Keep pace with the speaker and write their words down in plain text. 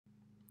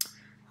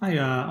Hi,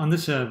 on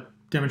this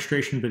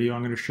demonstration video,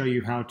 I'm going to show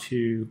you how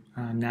to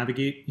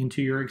navigate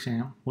into your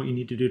exam, what you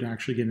need to do to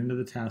actually get into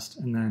the test,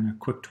 and then a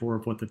quick tour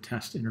of what the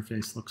test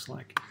interface looks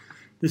like.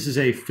 This is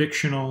a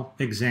fictional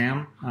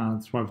exam.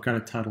 That's why we've got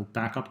it titled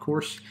Backup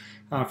Course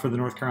for the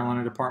North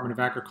Carolina Department of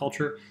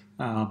Agriculture.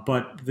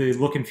 But the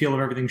look and feel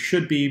of everything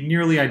should be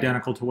nearly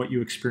identical to what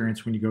you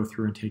experience when you go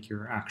through and take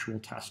your actual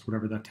test,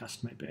 whatever that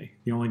test may be.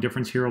 The only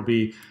difference here will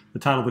be the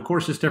title of the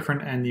course is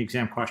different and the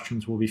exam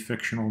questions will be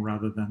fictional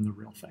rather than the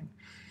real thing.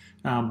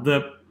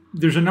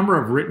 There's a number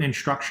of written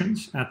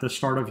instructions at the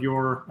start of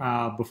your,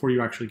 before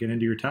you actually get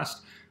into your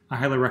test. I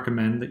highly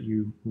recommend that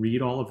you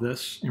read all of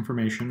this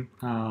information,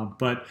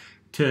 but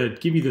to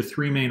give you the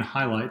three main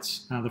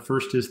highlights, the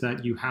first is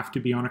that you have to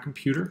be on a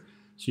computer.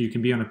 So you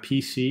can be on a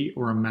PC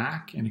or a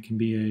Mac, and it can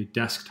be a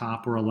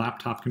desktop or a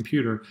laptop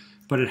computer,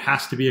 but it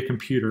has to be a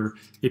computer.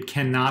 It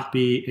cannot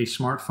be a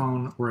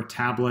smartphone or a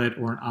tablet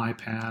or an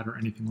iPad or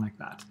anything like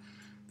that.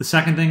 The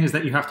second thing is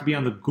that you have to be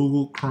on the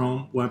Google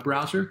Chrome web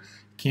browser.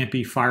 It can't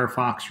be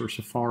Firefox or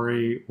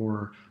Safari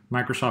or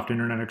Microsoft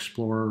Internet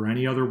Explorer or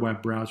any other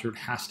web browser. It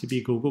has to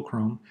be Google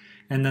Chrome.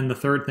 And then the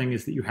third thing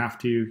is that you have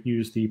to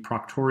use the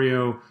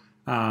Proctorio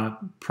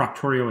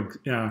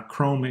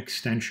Chrome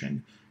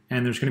extension.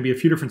 And there's going to be a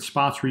few different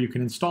spots where you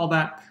can install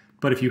that.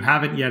 But if you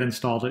haven't yet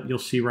installed it, you'll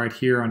see right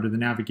here under the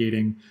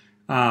navigating,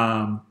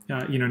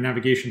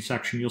 navigation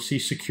section, you'll see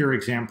Secure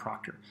Exam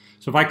Proctor.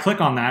 So if I click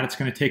on that, it's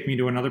going to take me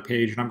to another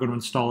page, and I'm going to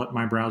install it in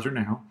my browser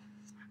now.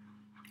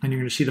 And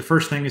you're going to see the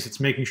first thing is it's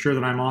making sure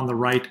that I'm on the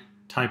right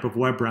type of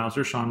web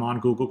browser, so I'm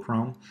on Google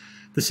Chrome.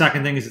 The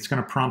second thing is it's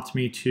going to prompt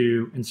me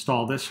to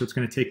install this, so it's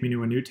going to take me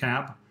to a new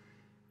tab.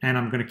 And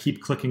I'm going to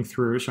keep clicking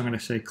through, so I'm going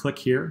to say click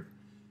here.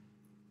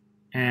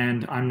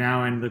 And I'm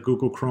now in the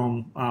Google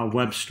Chrome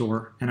web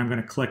store, and I'm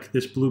going to click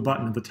this blue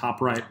button at the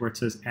top right where it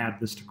says add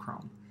this to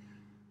Chrome.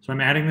 So I'm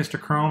adding this to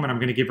Chrome, and I'm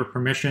going to give it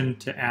permission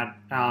to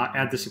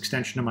add this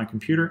extension to my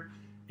computer.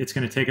 It's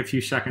going to take a few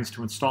seconds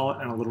to install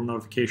it, and a little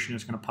notification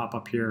is going to pop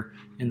up here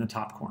in the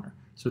top corner.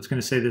 So it's going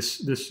to say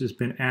this has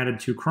been added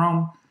to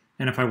Chrome,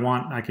 and if I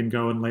want, I can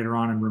go and later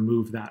on and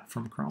remove that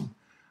from Chrome.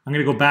 I'm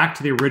going to go back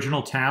to the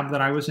original tab that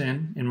I was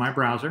in my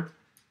browser,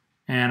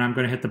 and I'm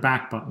going to hit the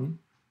back button.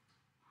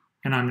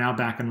 And I'm now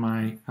back in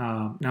my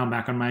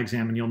back on my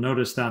exam, and you'll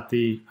notice that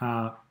the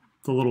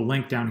little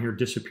link down here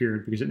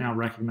disappeared because it now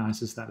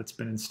recognizes that it's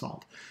been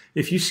installed.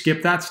 If you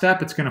skip that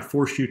step, it's going to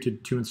force you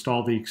to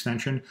install the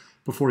extension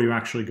before you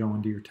actually go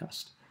into your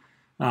test.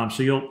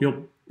 So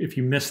you'll if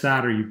you miss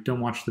that or you don't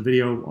watch the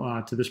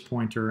video to this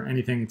point or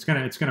anything, it's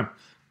gonna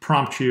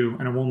prompt you,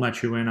 and it won't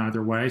let you in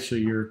either way. So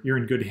you're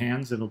in good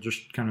hands. It'll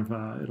just kind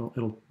of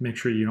it'll make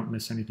sure you don't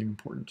miss anything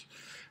important.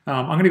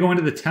 I'm going to go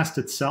into the test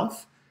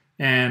itself.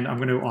 And I'm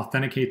going to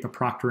authenticate the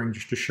proctoring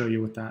just to show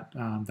you what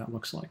that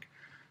looks like.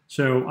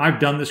 So I've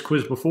done this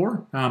quiz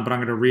before, but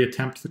I'm going to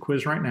reattempt the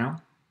quiz right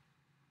now.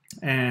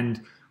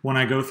 And when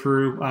I go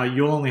through,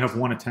 you'll only have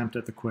one attempt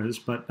at the quiz,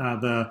 but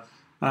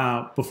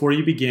before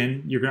you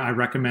begin, I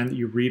recommend that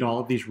you read all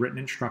of these written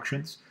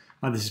instructions.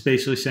 This is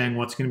basically saying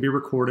what's going to be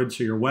recorded.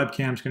 So your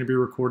webcam is going to be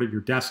recorded,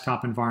 your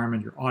desktop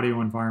environment, your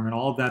audio environment,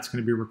 all of that's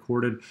going to be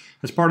recorded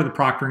as part of the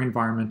proctoring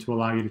environment to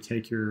allow you to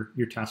take your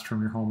test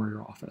from your home or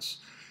your office.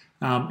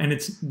 And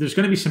there's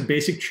going to be some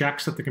basic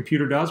checks that the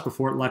computer does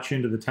before it lets you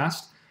into the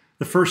test.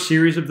 The first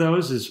series of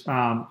those is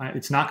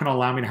it's not going to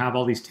allow me to have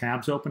all these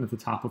tabs open at the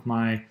top of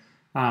my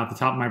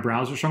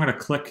browser. So I'm going to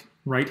click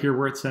right here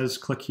where it says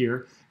click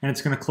here, and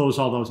it's going to close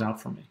all those out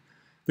for me.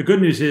 The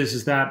good news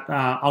is that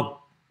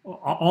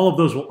all of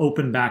those will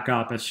open back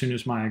up as soon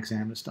as my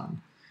exam is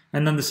done.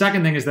 And then the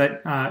second thing is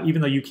that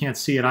even though you can't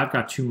see it, I've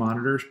got two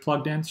monitors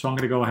plugged in. So I'm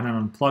going to go ahead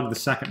and unplug the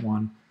second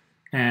one.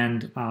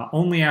 And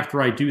only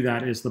after I do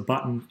that is the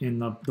button in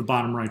the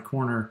bottom right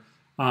corner,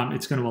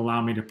 it's going to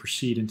allow me to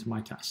proceed into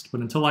my test. But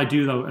until I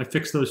do, though, I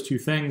fix those two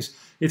things,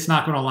 it's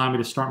not going to allow me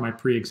to start my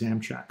pre-exam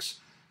checks.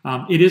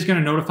 It is going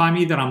to notify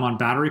me that I'm on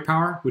battery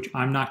power, which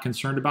I'm not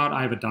concerned about.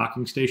 I have a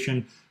docking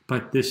station,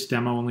 but this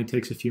demo only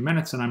takes a few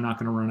minutes, and I'm not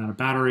going to run out of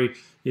battery.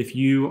 If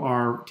you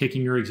are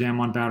taking your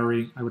exam on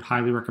battery, I would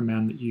highly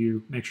recommend that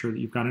you make sure that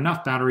you've got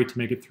enough battery to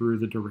make it through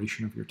the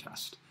duration of your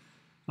test.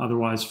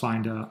 Otherwise,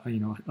 find a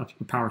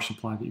power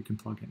supply that you can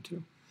plug into.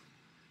 I'm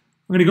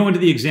going to go into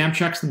the exam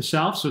checks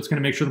themselves. So it's going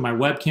to make sure that my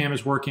webcam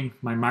is working,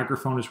 my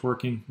microphone is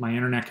working, my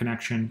internet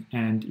connection,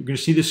 and you're going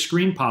to see this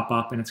screen pop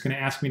up, and it's going to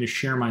ask me to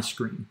share my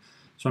screen.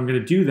 So I'm going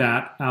to do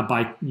that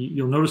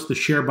you'll notice the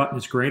share button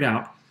is grayed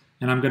out,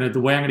 and the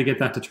way I'm going to get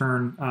that to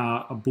turn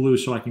blue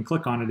so I can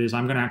click on it is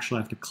I'm going to actually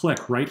have to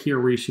click right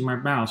here where you see my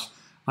mouse.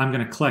 I'm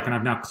going to click, and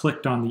I've now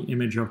clicked on the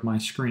image of my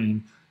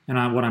screen.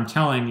 And what I'm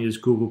telling is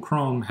Google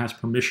Chrome has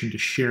permission to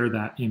share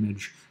that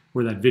image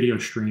or that video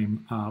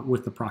stream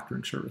with the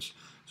proctoring service.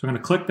 So I'm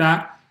going to click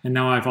that, and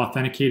now I've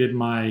authenticated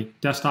my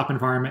desktop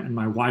environment, and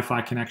my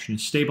Wi-Fi connection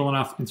is stable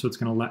enough, and so it's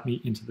going to let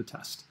me into the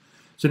test.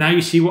 So now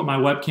you see what my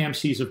webcam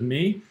sees of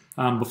me.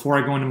 Before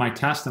I go into my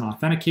test and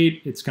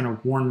authenticate, it's going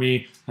to warn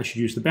me I should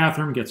use the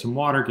bathroom, get some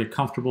water, get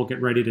comfortable,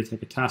 get ready to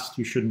take a test.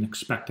 You shouldn't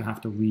expect to have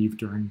to leave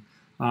during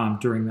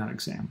that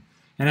exam.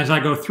 And as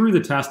I go through the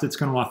test, it's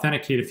going to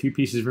authenticate a few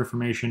pieces of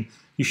information.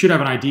 You should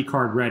have an ID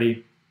card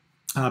ready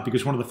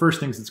because one of the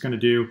first things it's going to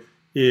do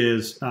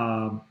is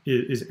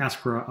ask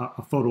for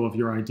a photo of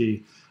your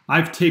ID.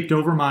 I've taped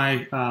over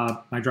my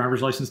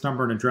driver's license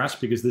number and address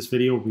because this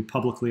video will be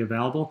publicly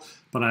available,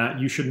 but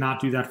you should not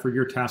do that for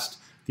your test.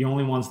 The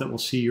only ones that will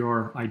see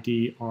your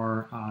ID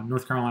are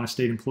North Carolina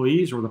State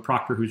employees or the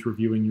proctor who's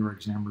reviewing your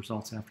exam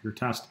results after your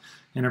test,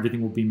 and everything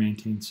will be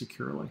maintained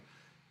securely.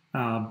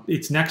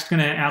 It's next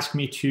going to ask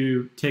me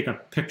to take a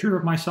picture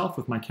of myself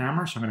with my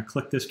camera, so I'm going to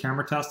click this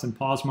camera test and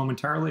pause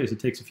momentarily as it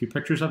takes a few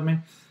pictures of me.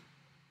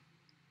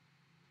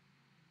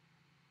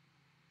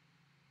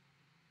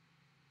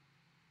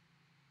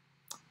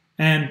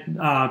 And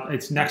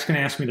it's next going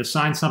to ask me to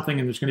sign something,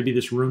 and there's going to be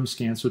this room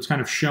scan. So it's kind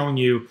of showing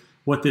you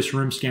what this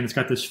room scan, it's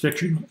got this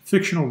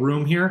fictional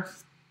room here.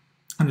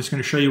 I'm just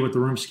going to show you what the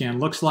room scan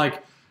looks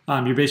like.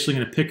 You're basically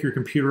going to pick your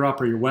computer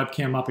up or your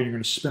webcam up, and you're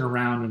going to spin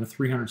around in a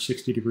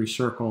 360-degree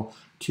circle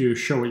to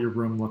show what your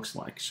room looks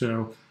like.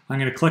 So I'm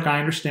going to click I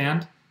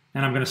understand,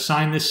 and I'm going to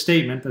sign this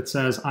statement that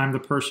says I'm the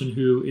person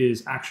who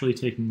is actually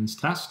taking this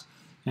test,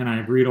 and I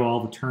agree to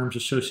all the terms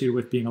associated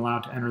with being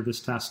allowed to enter this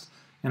test.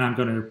 And I'm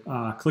going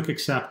to click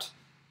accept,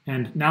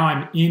 and now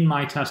I'm in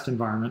my test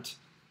environment.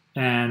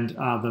 And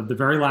the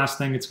very last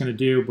thing it's going to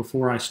do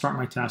before I start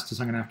my test is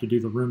I'm going to have to do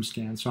the room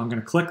scan. So I'm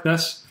going to click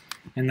this,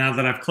 and now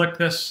that I've clicked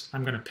this,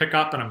 I'm going to pick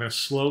up and I'm going to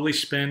slowly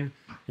spin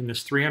in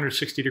this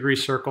 360-degree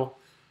circle.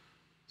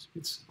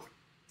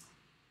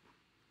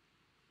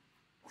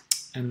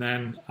 And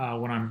then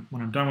when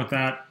I'm done with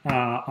that,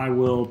 I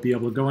will be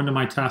able to go into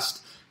my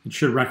test. It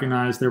should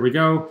recognize, there we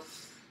go.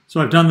 So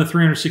I've done the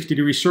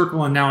 360-degree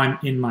circle, and now I'm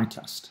in my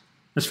test.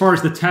 As far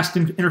as the test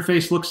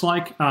interface looks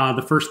like,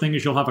 the first thing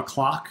is you'll have a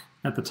clock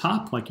at the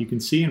top, like you can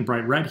see in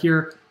bright red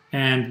here,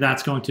 and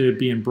that's going to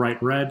be in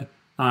bright red,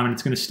 and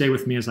it's going to stay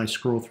with me as I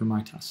scroll through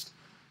my test.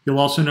 You'll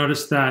also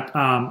notice that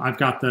I've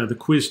got the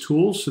quiz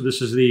tools, so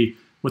this is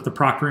what the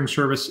proctoring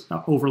service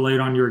overlaid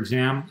on your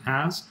exam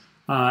has,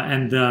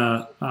 and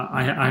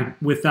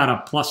with that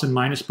a plus and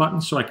minus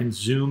button so I can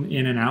zoom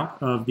in and out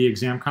of the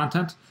exam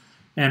content.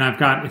 And I've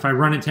got, if I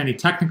run into any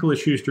technical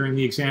issues during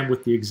the exam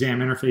with the exam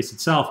interface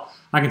itself,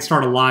 I can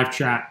start a live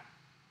chat,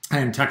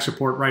 and tech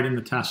support right in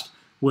the test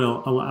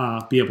will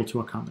be able to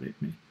accommodate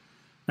me.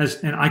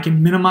 And I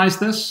can minimize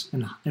this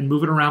and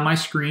move it around my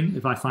screen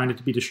if I find it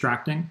to be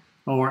distracting,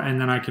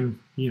 and then I can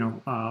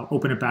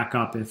open it back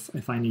up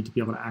if I need to be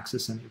able to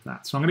access any of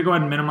that. So I'm going to go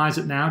ahead and minimize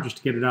it now just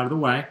to get it out of the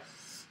way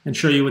and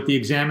show you what the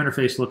exam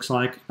interface looks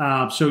like.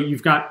 So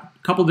you've got a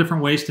couple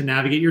different ways to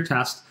navigate your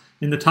test.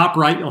 In the top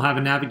right, you'll have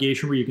a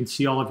navigation where you can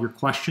see all of your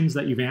questions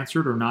that you've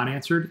answered or not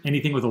answered.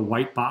 Anything with a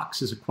white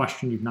box is a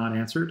question you've not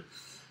answered.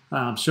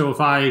 So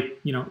if I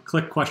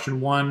click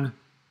question 1,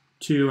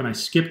 2, and I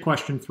skip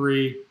question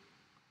 3,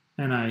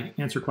 and I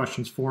answer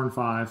questions 4 and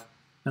 5,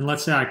 and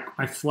let's say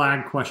I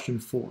flag question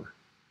 4.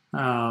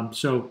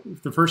 So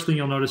the first thing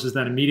you'll notice is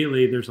that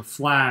immediately there's a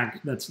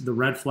flag, that's the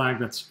red flag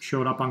that's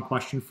showed up on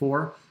question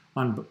 4,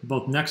 on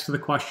both next to the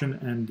question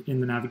and in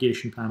the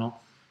navigation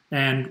panel.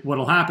 And what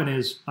will happen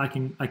is I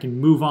can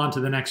move on to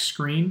the next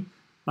screen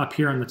up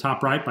here in the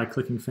top right by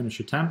clicking Finish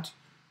Attempt,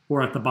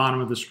 or at the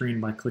bottom of the screen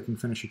by clicking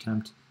Finish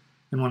Attempt.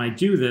 And when I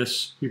do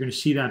this, you're going to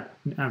see that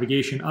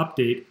navigation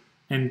update.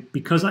 And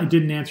because I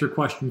didn't answer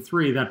question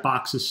 3, that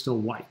box is still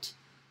white.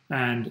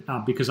 And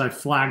because I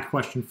flagged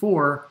question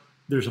 4,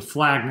 there's a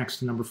flag next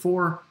to number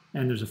 4,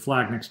 and there's a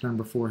flag next to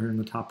number 4 here in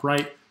the top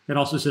right. It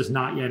also says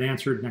not yet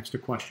answered next to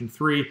question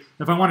 3.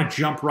 If I want to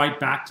jump right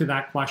back to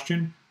that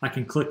question, I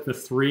can click the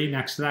 3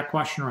 next to that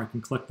question, or I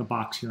can click the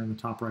box here in the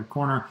top right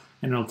corner,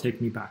 and it'll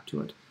take me back to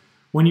it.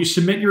 When you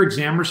submit your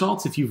exam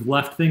results, if you've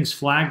left things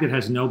flagged, it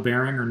has no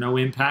bearing or no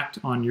impact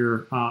on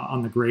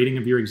the grading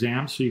of your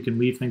exam, so you can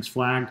leave things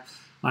flagged.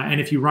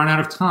 And if you run out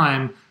of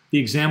time, the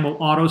exam will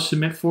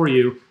auto-submit for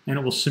you, and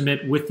it will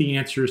submit with the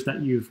answers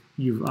that you've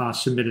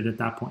submitted at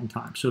that point in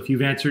time. So if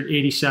you've answered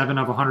 87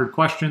 of 100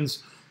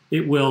 questions,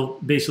 it will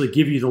basically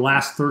give you the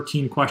last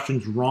 13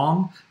 questions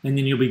wrong, and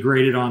then you'll be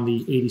graded on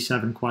the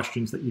 87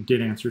 questions that you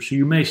did answer. So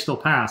you may still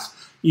pass,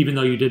 even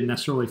though you didn't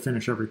necessarily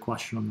finish every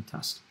question on the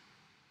test.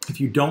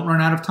 If you don't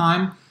run out of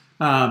time,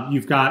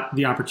 you've got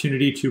the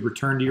opportunity to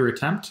return to your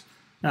attempt,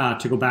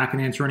 to go back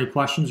and answer any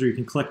questions, or you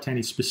can click to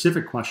any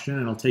specific question,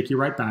 and it'll take you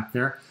right back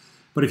there.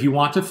 But if you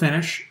want to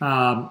finish,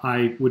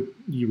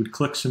 you would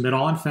click Submit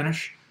All and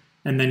Finish,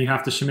 and then you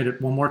have to submit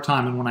it one more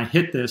time. And when I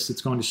hit this,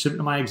 it's going to submit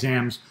to my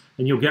exams,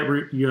 and you'll get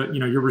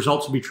your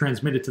results will be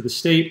transmitted to the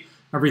state.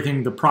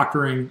 Everything, the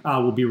proctoring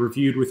will be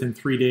reviewed within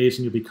 3 days,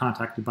 and you'll be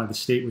contacted by the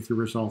state with your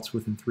results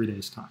within 3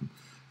 days' time.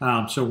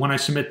 So when I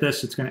submit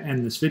this, it's going to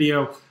end this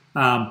video,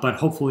 but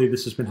hopefully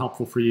this has been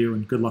helpful for you,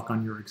 and good luck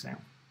on your exam.